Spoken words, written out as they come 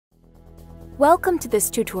Welcome to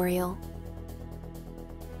this tutorial.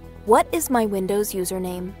 What is my Windows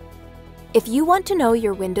username? If you want to know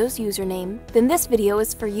your Windows username, then this video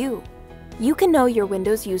is for you. You can know your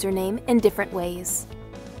Windows username in different ways.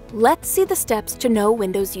 Let's see the steps to know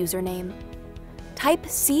Windows username. Type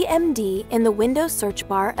CMD in the Windows search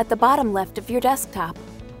bar at the bottom left of your desktop.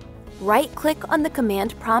 Right-click on the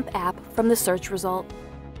Command Prompt app from the search result.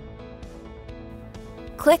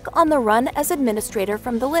 Click on the Run as Administrator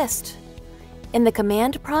from the list. In the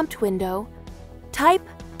Command Prompt window, type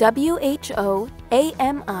whoami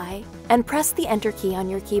and press the Enter key on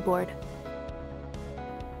your keyboard.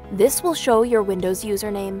 This will show your Windows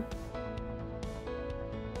username.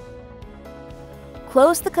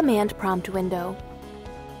 Close the Command Prompt window.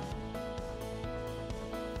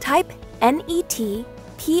 Type NetPlwiz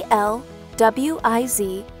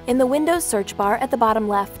in the Windows search bar at the bottom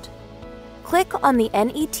left. Click on the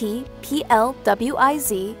NetPlwiz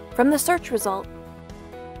from the search result.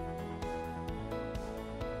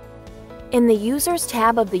 In the Users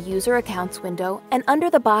tab of the User Accounts window and under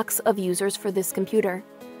the box of users for this computer,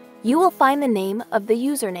 you will find the name of the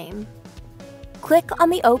username. Click on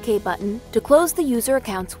the OK button to close the User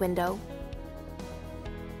Accounts window.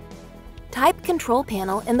 Type Control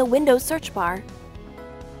Panel in the Windows search bar.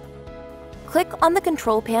 Click on the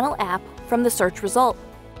Control Panel app from the search result.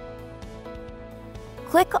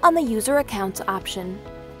 Click on the User Accounts option.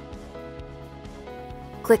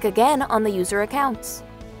 Click again on the User Accounts.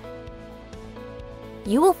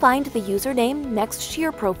 You will find the username next to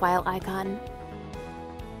your profile icon.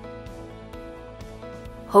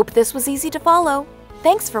 Hope this was easy to follow.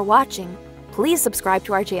 Thanks for watching. Please subscribe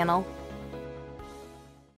to our channel.